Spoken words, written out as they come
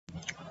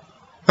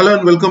Hello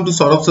and welcome to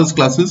Saurabh Sir's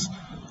classes.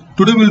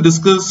 Today we'll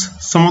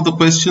discuss some of the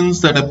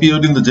questions that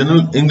appeared in the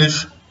General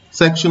English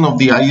section of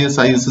the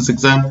IAS-ISS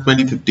exam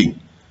 2015.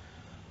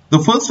 The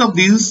first of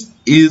these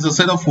is a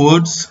set of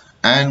words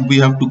and we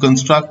have to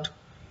construct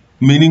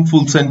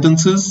meaningful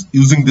sentences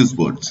using these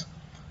words.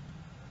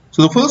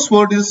 So the first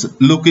word is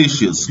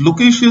loquacious.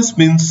 Loquacious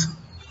means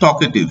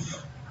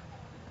talkative.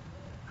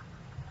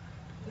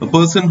 A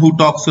person who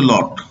talks a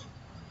lot.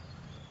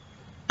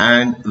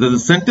 And the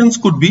sentence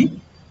could be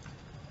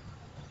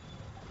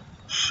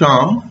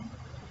Shyam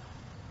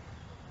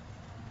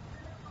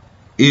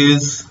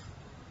is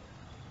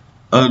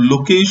a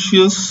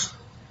loquacious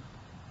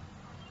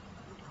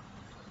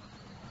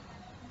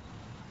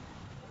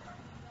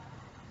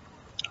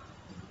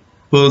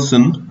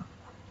person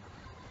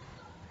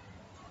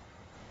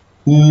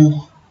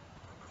who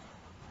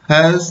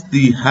has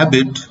the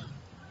habit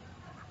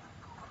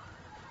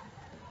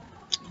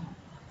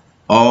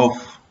of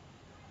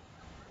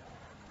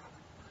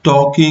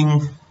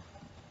talking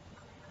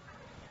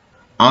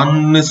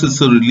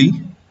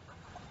unnecessarily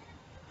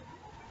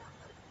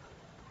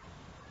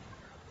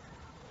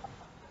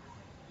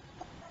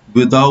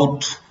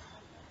without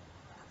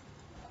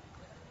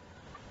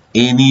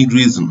any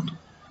reason.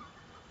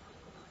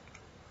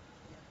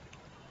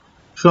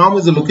 Shyam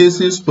is a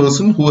loquacious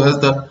person who has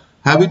the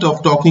habit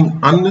of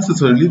talking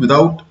unnecessarily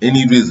without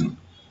any reason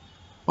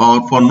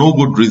or for no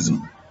good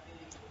reason.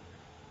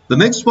 The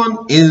next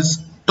one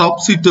is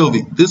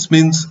topsy-turvy. This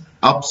means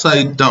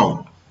upside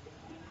down.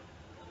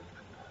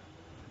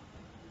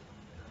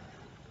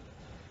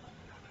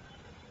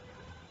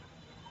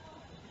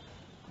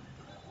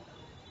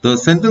 The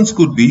sentence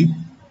could be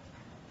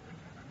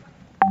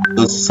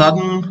the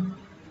sudden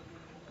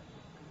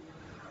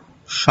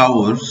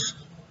showers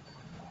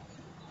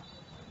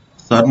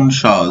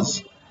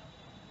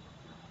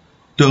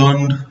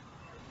turned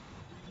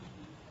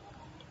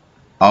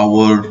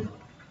our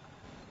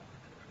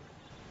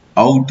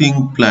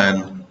outing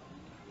plan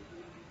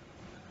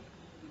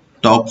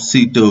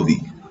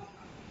topsy-turvy.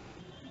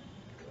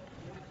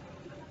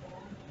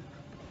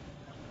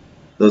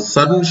 The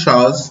sudden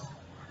showers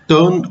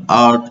turned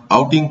our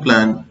outing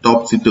plan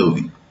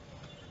topsy-turvy.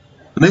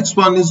 The next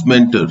one is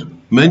mentor.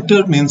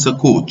 Mentor means a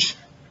coach,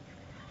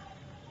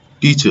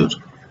 teacher.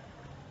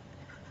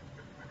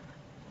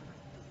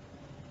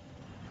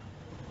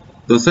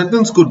 The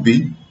sentence could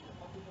be,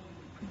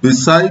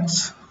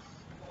 besides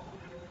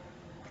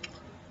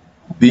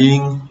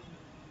being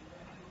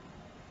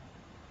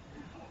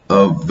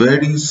a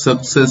very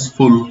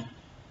successful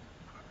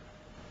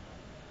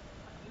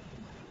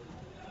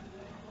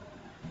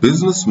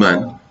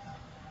businessman,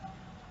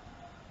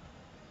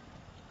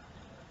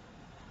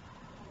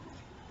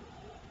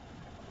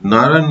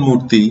 Narayan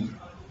Murthy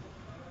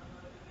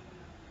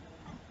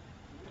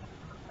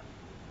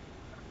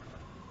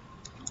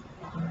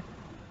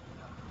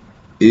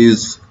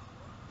is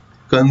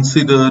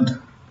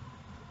considered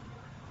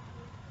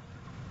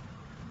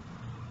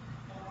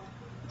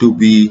to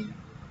be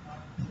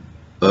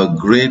a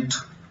great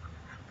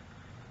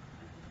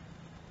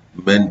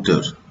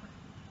mentor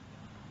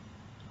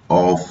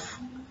of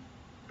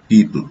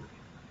people.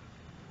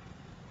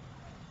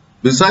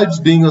 Besides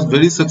being a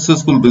very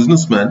successful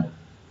businessman,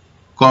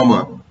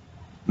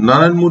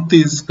 Narayan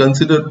Murthy is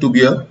considered to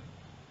be a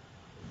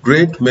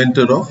great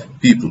mentor of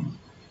people.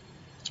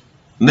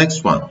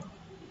 Next one,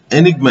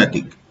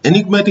 enigmatic.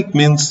 Enigmatic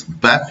means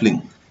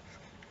baffling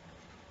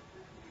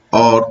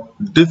or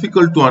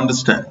difficult to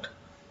understand.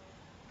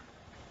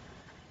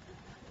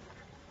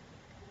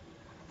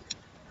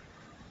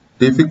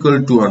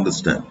 Difficult to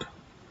understand.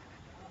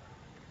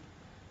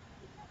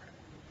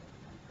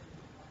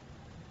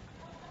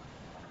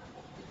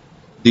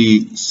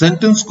 The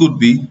sentence could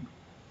be,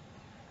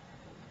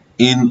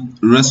 in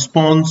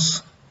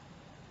response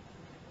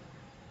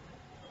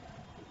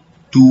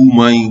to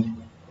my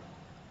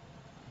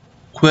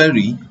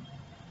query,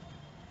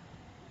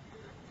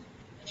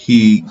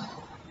 he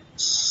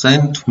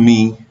sent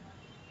me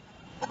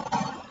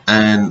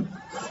an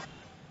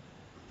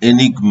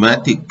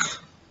enigmatic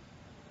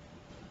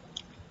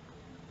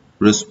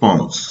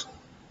response.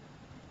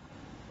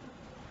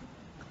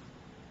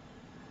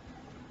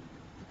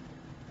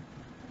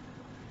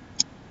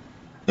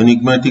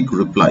 Enigmatic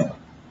reply,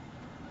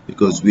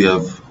 because we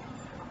have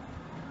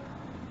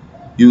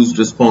used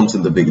response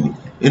in the beginning.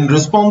 In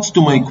response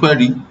to my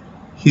query,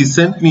 he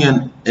sent me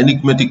an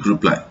enigmatic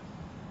reply.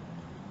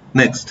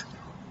 Next,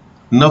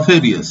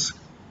 nefarious.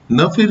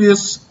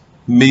 Nefarious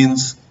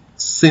means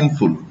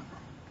sinful,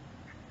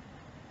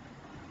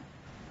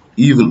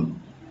 evil,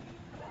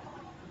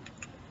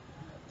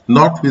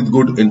 not with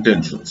good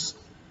intentions.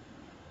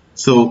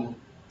 So,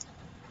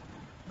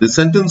 the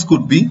sentence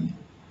could be,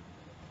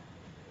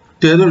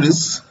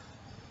 terrorists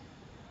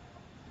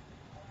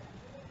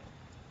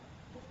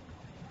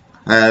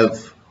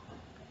have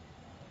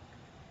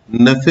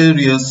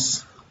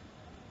nefarious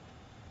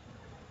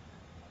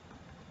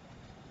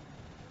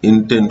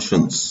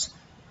intentions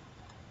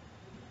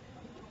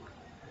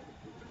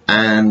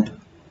and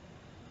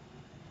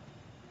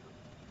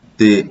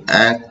they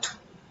act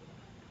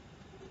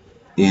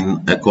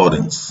in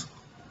accordance.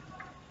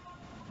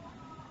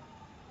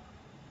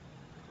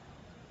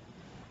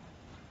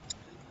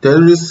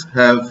 Terrorists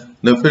have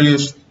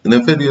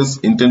nefarious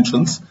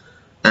intentions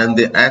and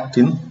they act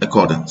in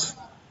accordance.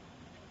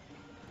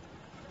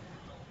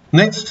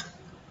 Next,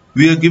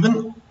 we are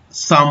given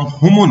some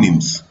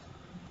homonyms.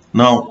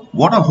 Now,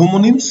 what are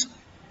homonyms?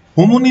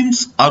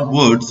 Homonyms are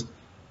words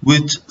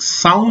which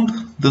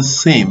sound the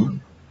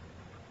same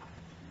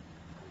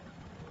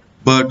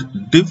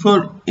but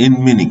differ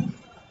in meaning.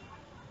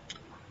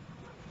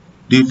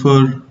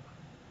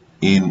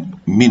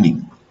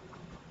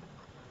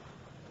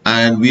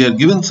 And we are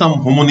given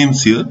some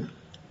homonyms here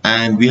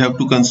and we have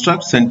to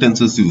construct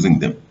sentences using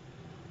them.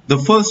 The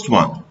first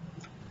one,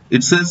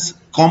 it says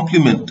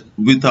compliment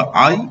with a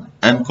I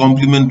and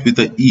compliment with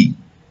a E.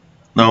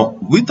 Now,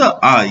 with a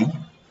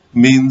I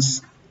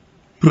means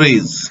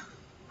praise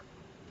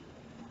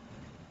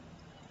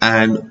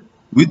and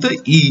with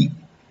a E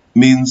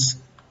means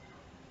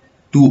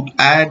to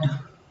add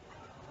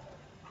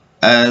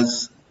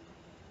as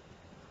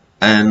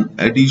an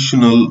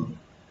additional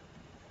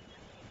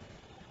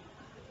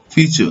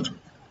feature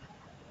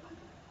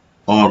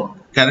or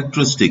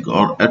characteristic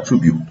or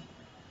attribute.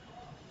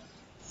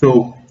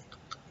 So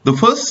the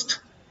first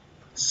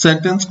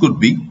sentence could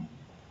be,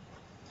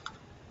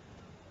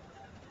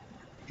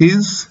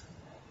 his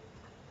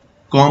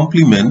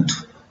compliment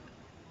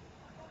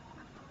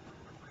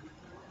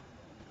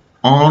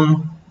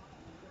on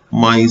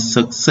my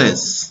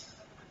success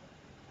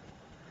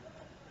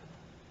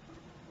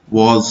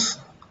was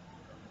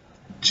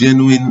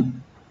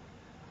genuine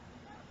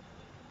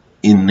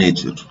in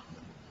nature.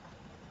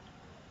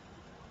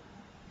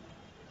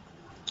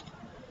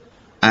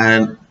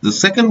 And the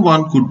second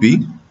one could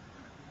be,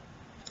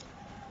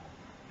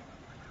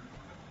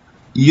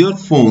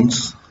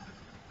 earphones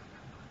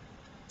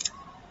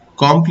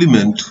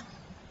complement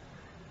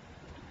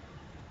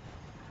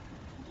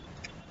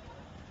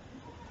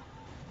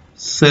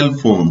cell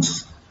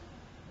phones.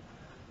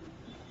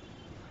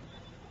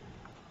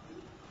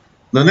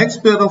 The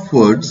next pair of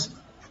words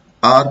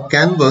are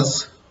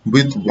canvas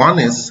with one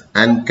S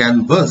and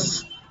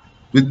canvas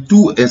with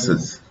two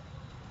S's.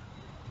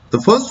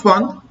 The first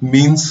one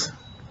means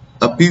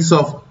a piece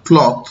of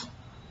cloth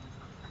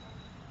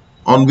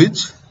on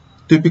which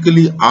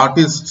typically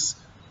artists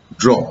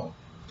draw,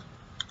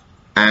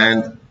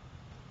 and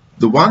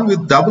the one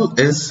with double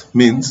S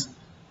means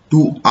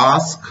to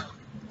ask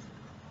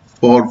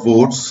for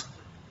votes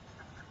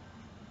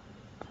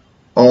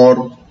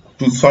or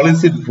to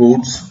solicit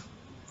votes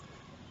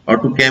or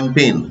to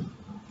campaign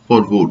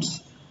for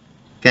votes.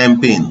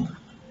 Campaign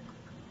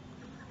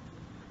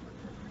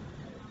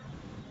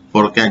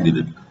for a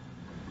candidate.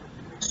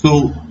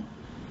 So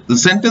the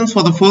sentence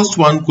for the first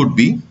one could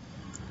be,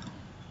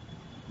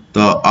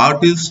 the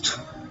artist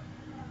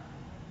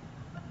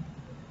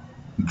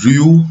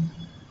drew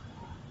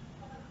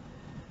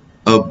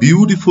a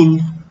beautiful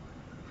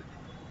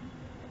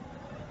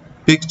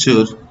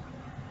picture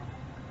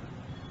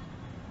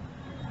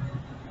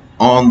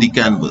on the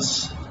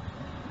canvas.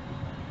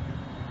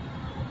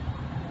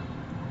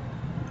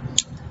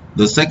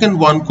 The second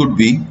one could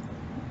be,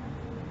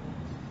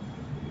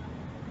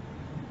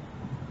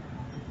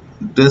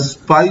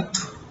 despite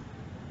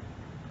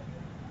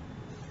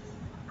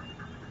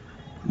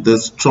the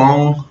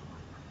strong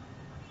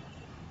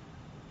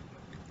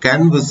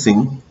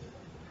canvassing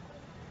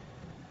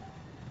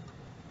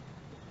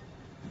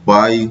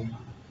by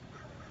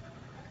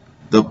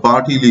the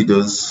party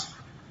leaders,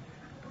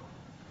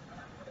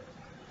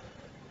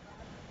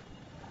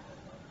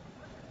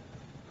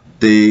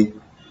 they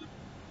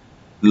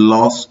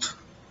lost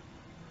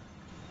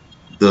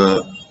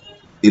the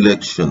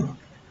election.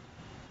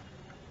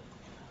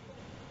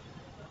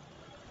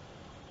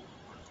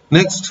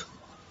 Next,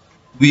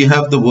 we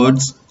have the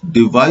words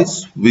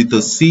device with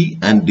a C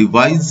and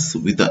device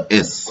with a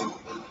S.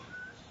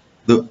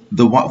 The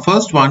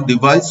first one,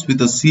 device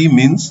with a C,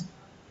 means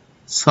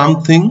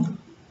something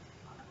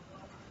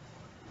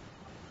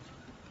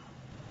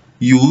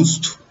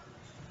used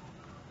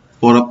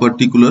for a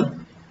particular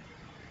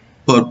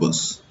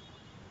purpose,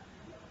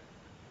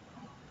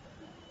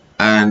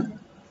 and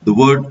the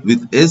word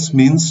with S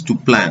means to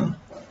plan.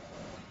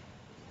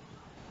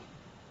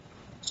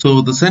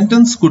 So the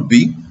sentence could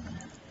be,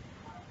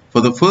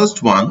 for the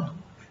first one,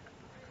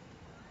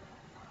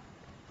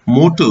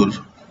 motor.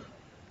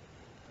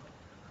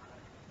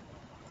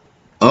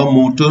 A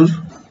motor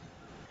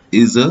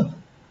is a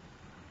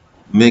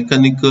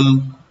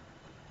mechanical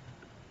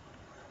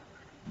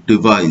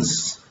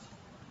device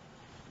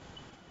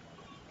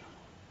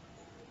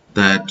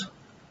that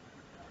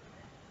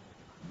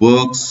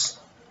works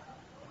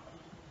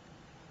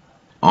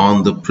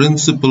on the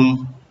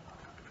principle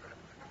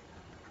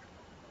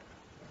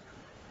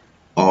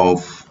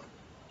of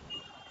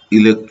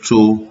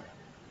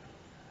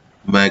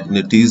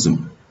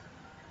electromagnetism.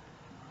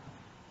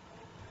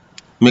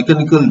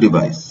 Mechanical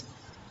device.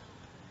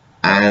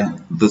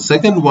 And the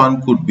second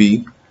one could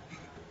be,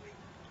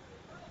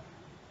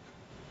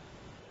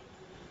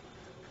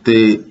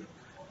 they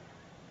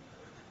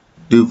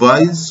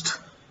devised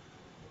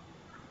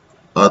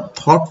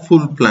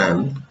thoughtful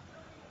plan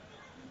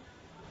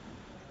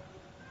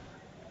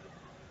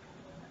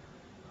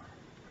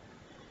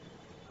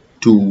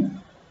to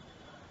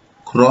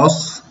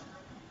cross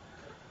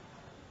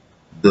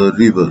the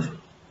river.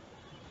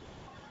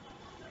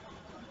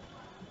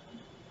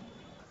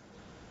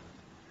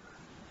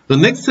 The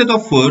next set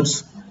of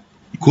words,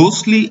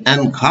 ghostly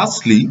and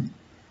ghastly,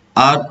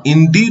 are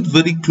indeed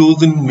very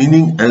close in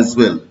meaning as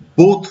well.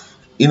 Both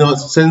in a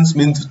sense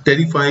means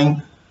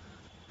terrifying,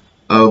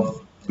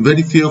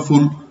 very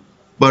fearful,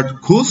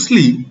 but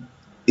ghostly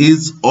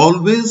is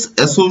always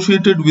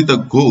associated with a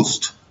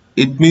ghost.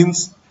 It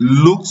means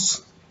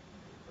looks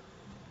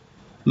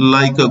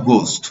like a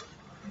ghost.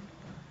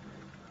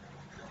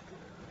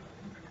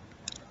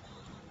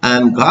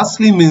 And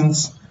ghastly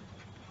means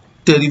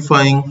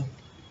terrifying,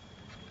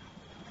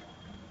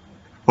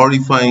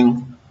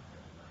 horrifying,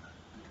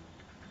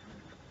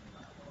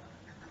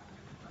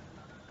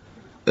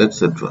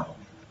 etc.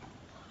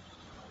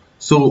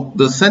 So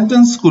the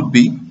sentence could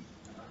be,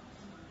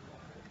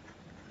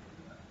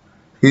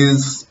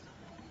 his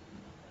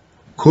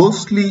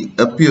ghostly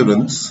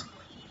appearance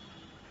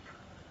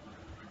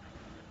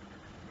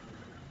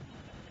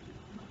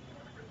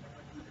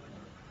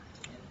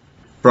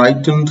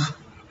frightened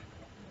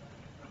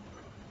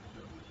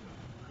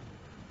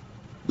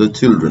the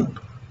children.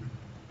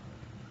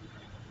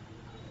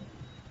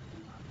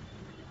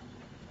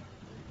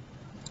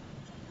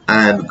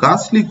 And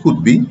ghastly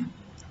could be,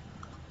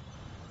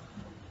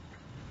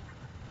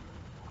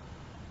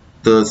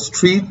 the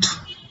street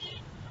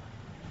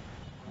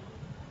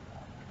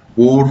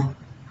wore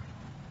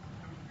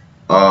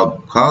a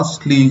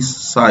ghastly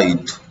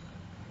sight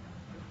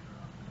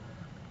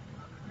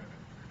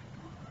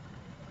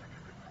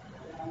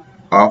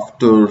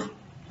after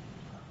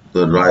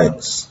the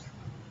riots.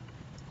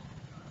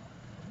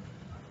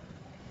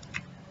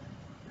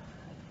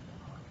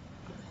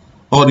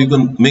 Or you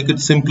can make it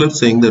simpler,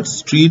 saying that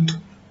street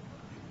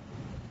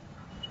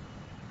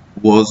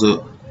was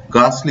a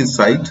ghastly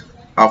sight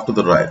after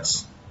the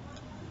riots.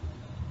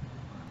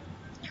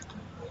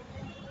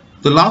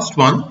 The last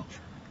one,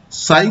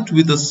 sight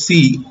with a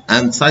C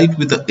and sight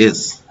with a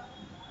S.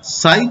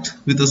 Sight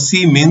with a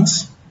C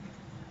means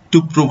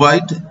to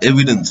provide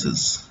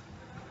evidences.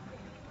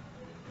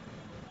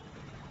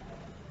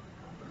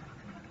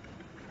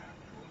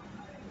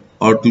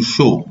 Or to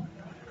show.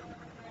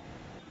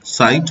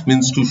 Sight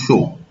means to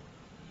show.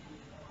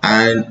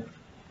 And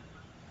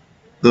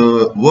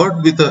the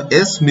word with a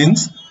S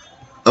means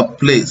a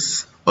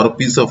place or a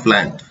piece of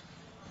land.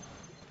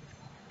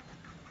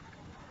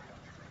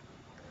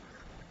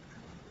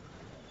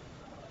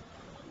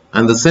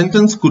 And the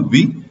sentence could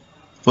be,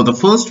 for the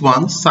first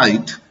one,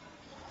 sight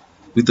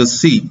with a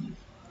C,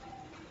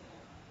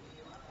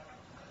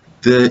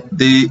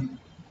 they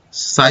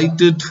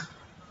cited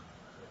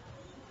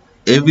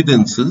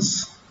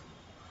evidences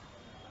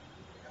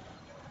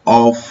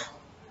of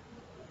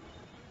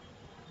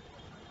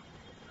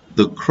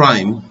the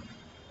crime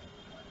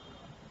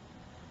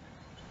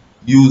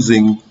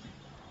using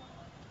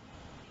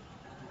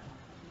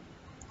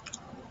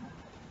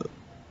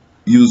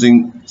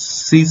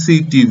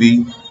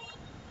CCTV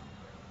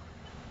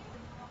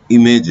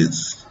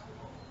images.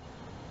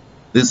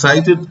 They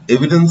cited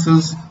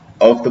evidences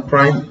of the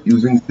crime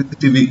using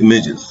CCTV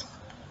images.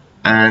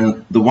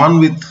 And the one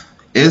with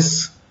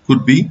S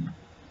could be,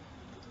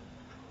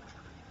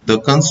 the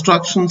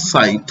construction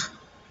site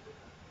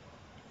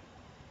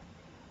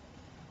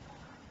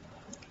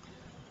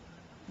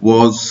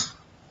was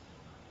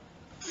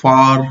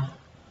far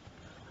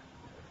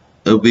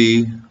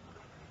away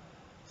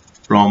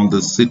from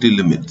the city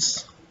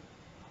limits.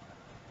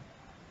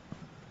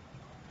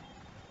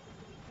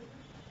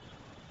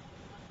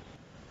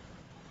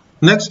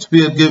 Next,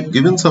 we are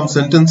given some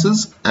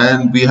sentences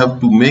and we have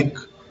to make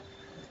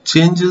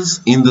changes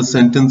in the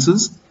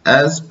sentences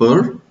as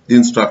per the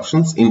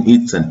instructions in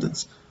each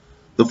sentence.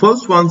 The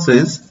first one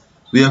says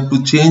we have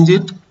to change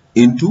it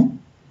into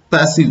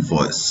passive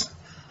voice.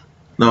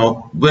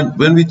 Now,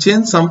 when we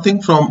change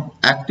something from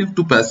active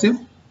to passive,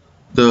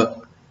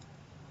 the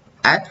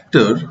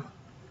actor,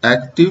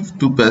 active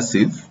to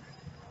passive,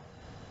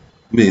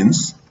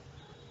 means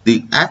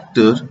the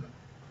actor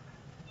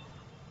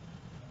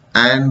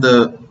and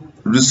the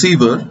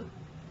receiver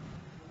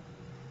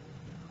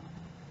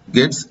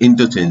gets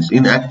interchanged.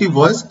 In active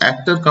voice,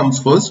 actor comes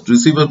first,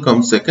 receiver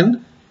comes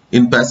second.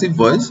 In passive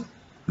voice,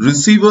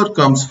 receiver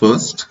comes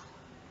first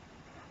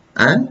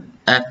and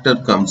actor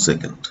comes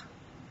second.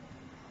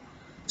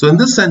 So in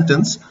this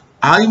sentence,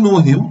 I know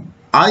him,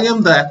 I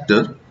am the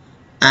actor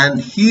and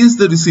he is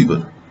the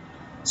receiver.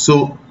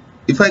 So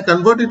if I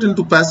convert it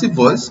into passive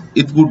voice,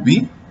 it would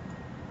be,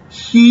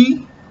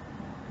 he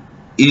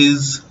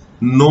is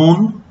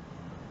known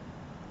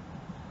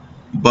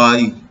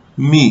by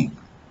me.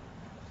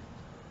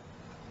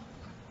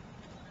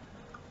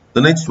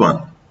 The next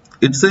one,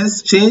 it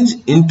says change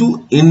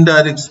into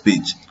indirect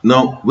speech.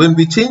 Now when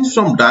we change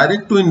from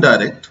direct to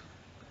indirect,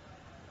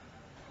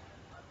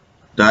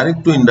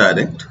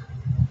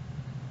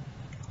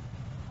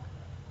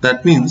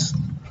 that means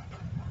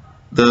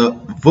the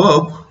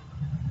verb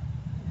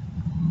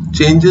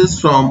changes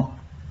from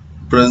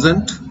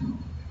present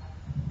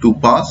to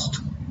past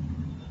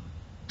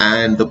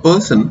and the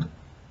person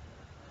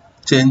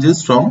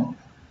changes from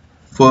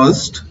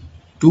first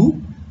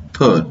to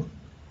third.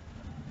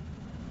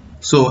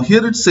 So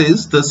here it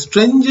says, the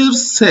stranger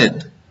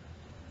said,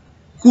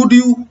 could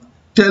you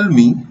tell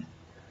me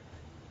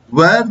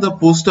where the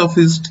post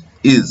office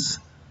is?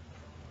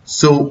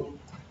 So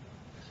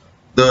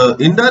the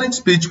indirect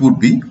speech would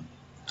be,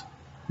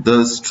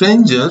 the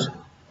stranger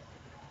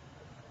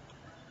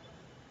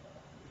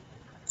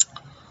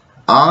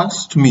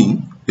asked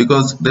me,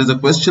 because there's a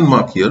question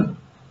mark here,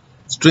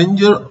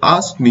 stranger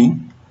asked me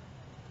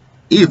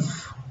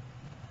if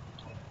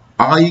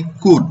I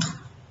could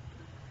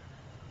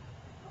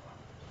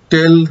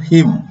tell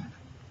him.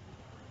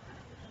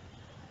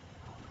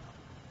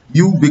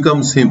 You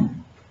becomes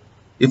him.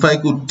 If I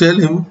could tell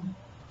him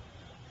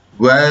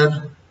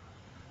where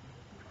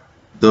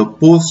the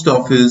post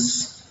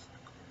office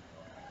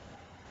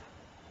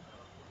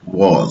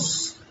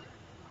was.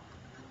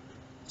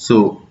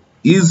 So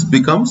is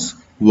becomes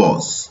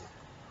was.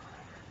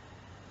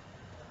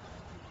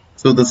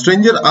 So the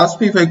stranger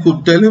asked me if I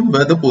could tell him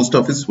where the post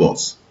office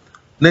was.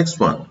 Next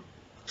one,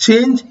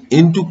 change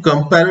into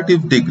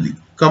comparative degree.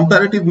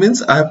 Comparative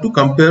means I have to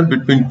compare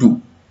between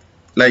two,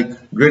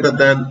 like greater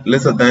than,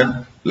 lesser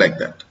than, like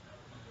that.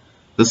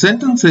 The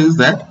sentence says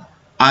that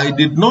I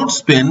did not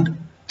spend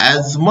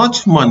as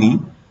much money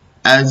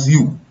as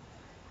you.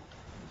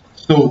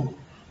 So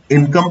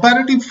in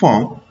comparative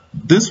form,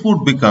 this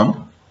would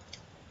become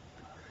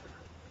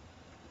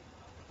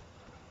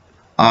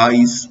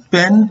I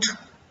spent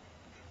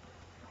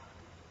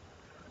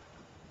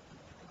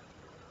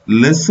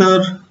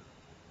lesser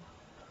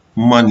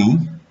money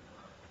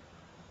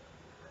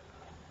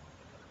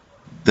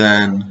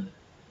than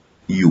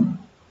you.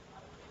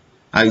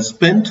 I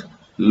spent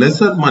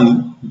lesser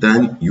money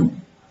than you.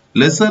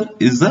 Lesser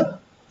is the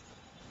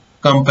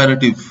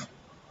comparative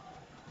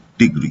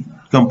degree,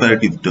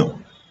 comparative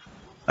term.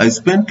 I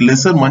spent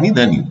lesser money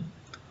than you.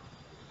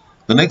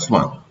 The next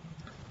one,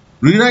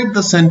 rewrite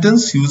the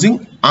sentence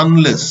using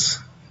unless.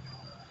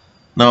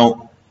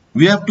 Now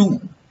we have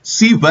to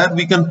see where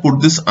we can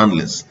put this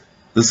unless.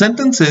 The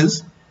sentence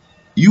says,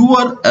 you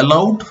are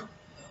allowed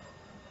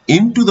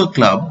into the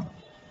club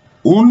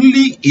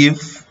only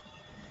if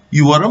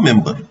you are a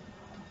member.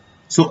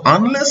 So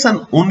unless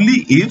and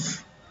only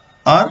if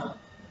are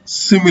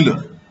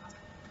similar.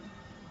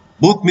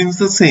 Both means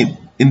the same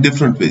in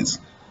different ways.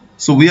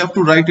 So we have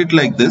to write it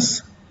like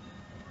this.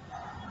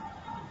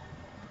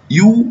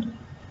 You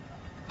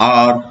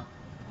are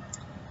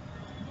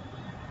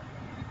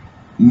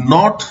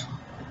not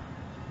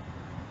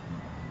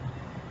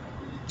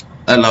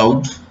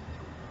allowed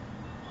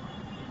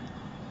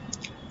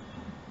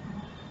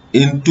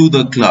into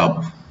the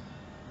club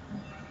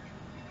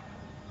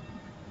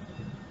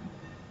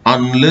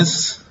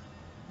unless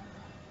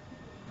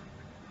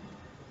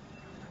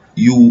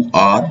you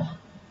are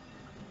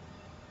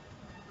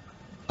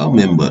a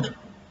member.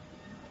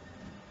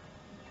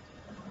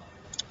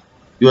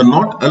 You are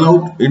not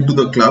allowed into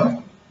the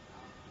club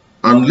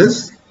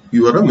unless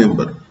you are a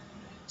member.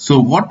 So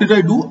what did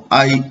I do?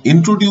 I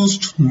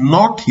introduced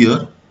not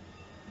here,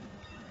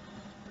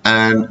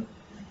 and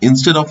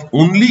instead of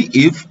only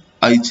if,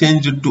 I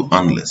changed it to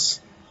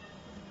unless.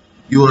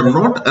 You are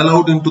not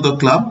allowed into the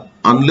club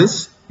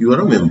unless you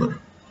are a member.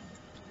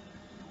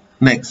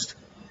 Next,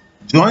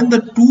 join the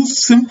two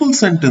simple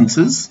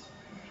sentences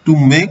to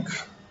make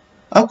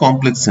a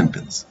complex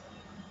sentence.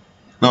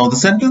 Now the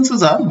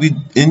sentences are, we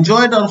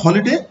enjoyed our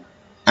holiday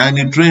and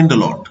it rained a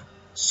lot.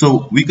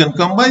 So we can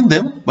combine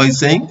them by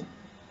saying,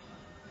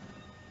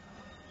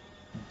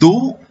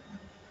 though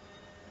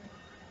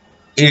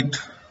it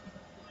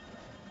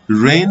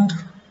rained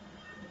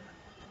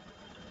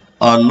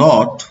a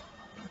lot,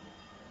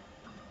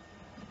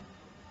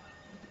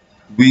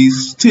 we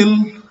still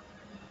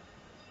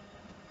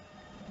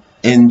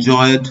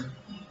enjoyed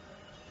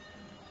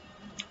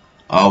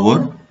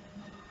our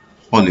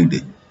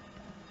holiday.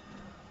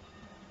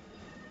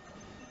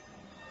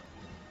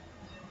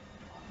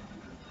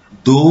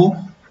 Though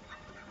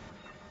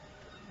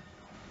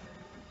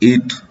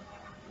it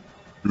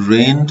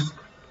rained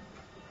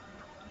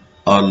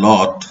a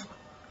lot,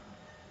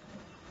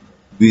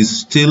 we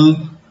still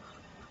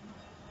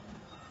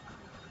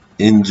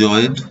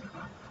enjoyed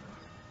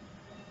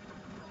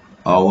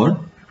our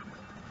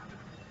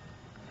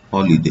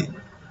holiday.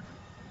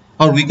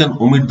 Or we can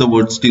omit the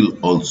word still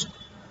also.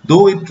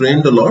 Though it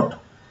rained a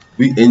lot,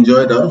 we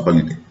enjoyed our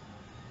holiday.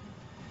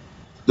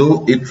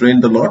 Though it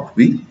rained a lot,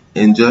 we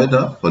enjoyed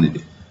our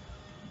holiday.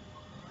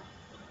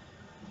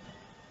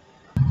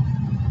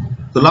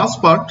 The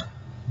last part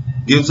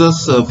gives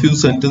us a few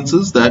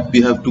sentences that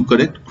we have to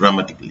correct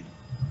grammatically.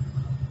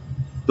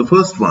 The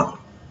first one,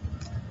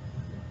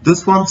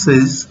 this one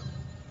says,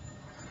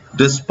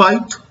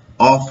 despite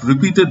of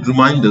repeated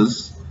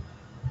reminders,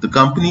 the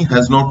company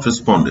has not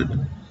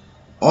responded.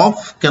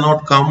 Of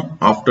cannot come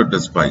after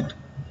despite.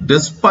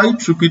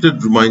 Despite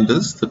repeated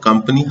reminders, the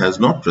company has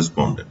not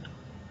responded.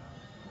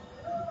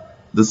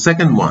 The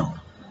second one,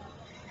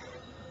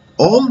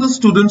 all the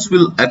students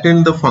will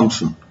attend the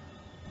function.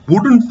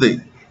 Wouldn't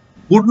they?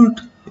 Wouldn't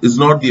is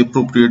not the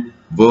appropriate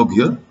verb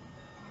here.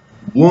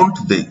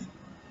 Won't they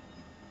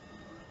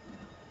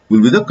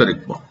will be the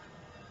correct one.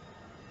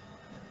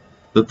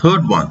 The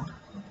third one,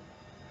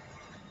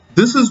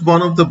 this is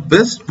one of the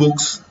best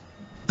books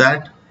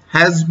that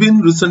has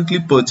been recently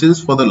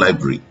purchased for the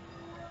library.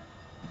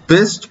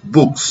 Best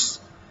books.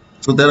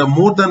 So there are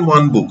more than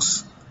one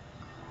books.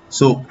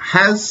 So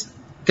has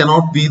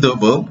cannot be the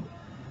verb.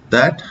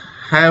 That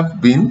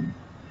have been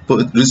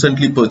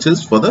recently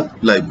purchased for the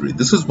library.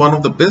 This is one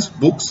of the best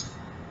books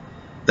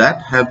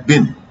that have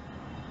been.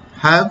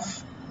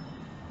 Have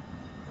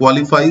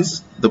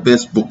qualifies the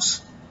best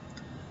books.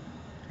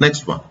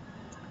 Next one.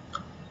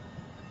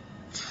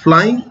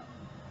 Flying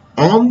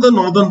on the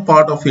northern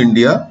part of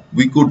India,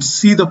 we could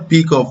see the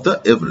peak of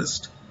the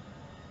Everest.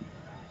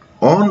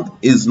 On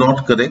is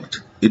not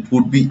correct. It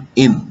would be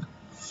in.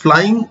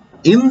 Flying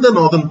in the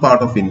northern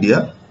part of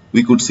India,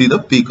 we could see the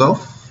peak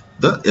of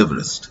the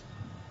Everest.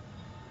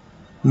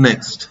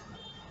 Next.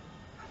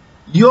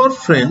 Your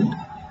friend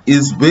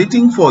is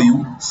waiting for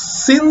you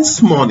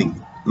since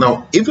morning.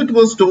 Now, if it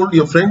was told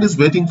your friend is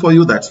waiting for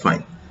you, that's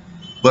fine.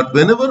 But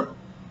whenever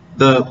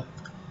the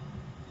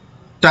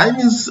time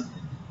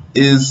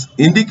is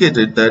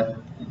indicated that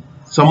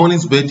someone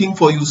is waiting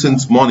for you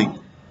since morning,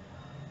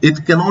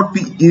 it cannot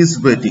be is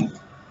waiting.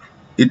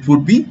 It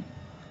would be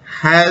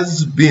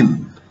has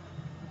been.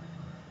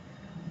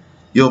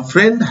 Your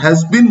friend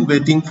has been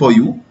waiting for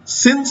you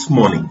since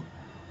morning.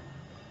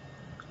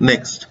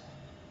 Next.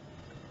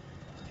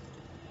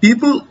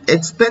 People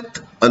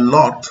expect a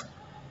lot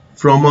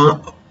from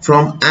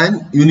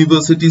an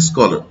university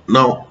scholar.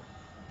 Now,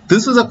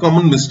 this is a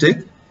common mistake.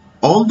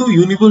 Although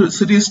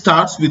university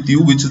starts with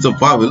U, which is a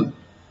vowel,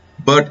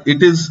 but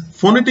it is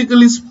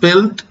phonetically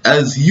spelled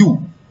as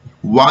U,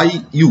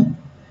 Y-U,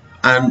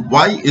 and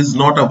Y is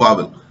not a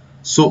vowel.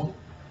 So,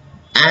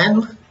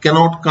 and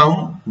cannot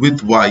come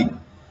with Y.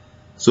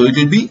 So, it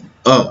will be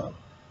a.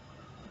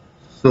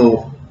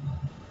 So,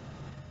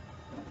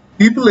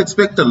 people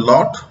expect a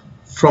lot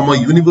from a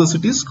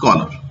university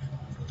scholar.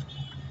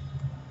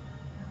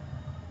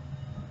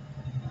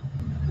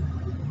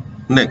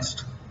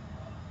 Next,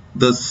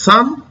 the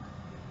sun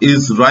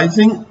is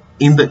rising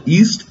in the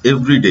east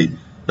every day.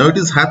 Now it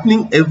is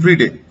happening every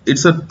day.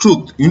 It's a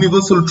truth,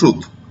 universal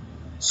truth.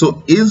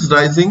 So is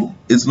rising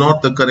is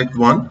not the correct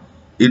one.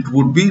 It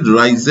would be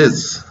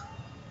rises.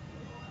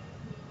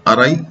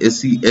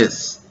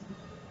 R-I-S-E-S.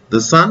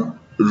 The sun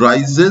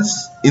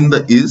rises in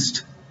the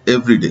east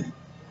every day.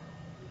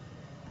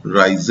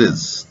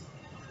 Rises.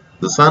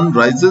 The sun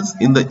rises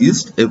in the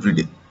east every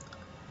day.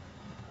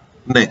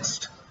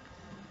 Next.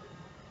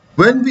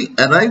 When we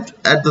arrived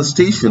at the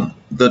station,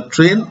 the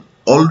train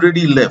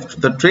already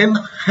left. The train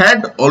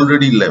had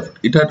already left.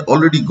 It had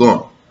already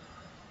gone.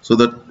 So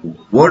the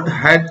word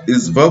had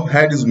is verb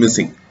had is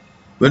missing.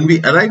 When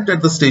we arrived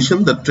at the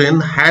station, the train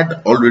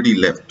had already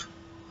left.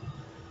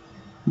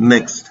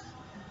 Next.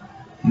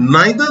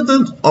 Neither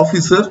the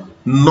officer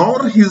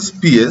nor his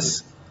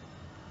PS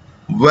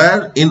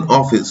were in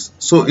office.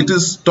 So it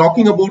is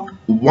talking about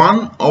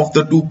one of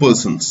the two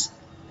persons.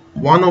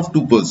 One of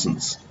two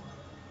persons.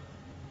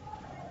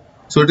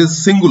 So it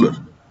is singular.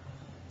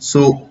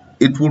 So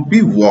it would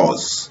be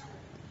was.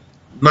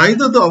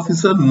 Neither the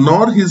officer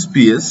nor his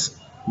PS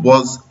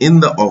was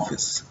in the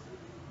office.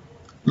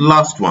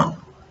 Last one.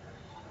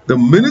 The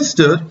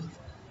minister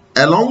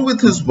along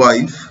with his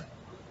wife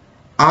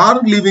are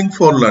leaving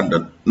for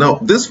London. Now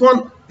this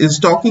one is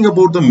talking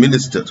about the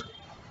minister.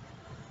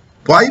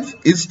 Wife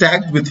is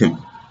tagged with him.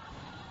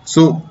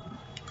 So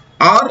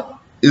are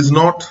is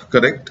not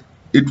correct.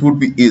 It would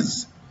be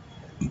is.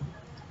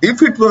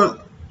 If it were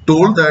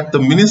told that the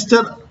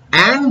minister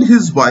and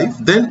his wife,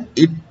 then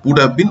it would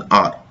have been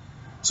are.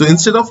 So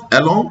instead of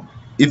along,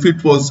 if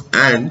it was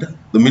and,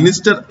 the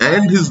minister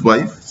and his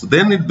wife, so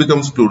then it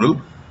becomes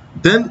plural,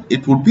 then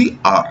it would be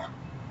are.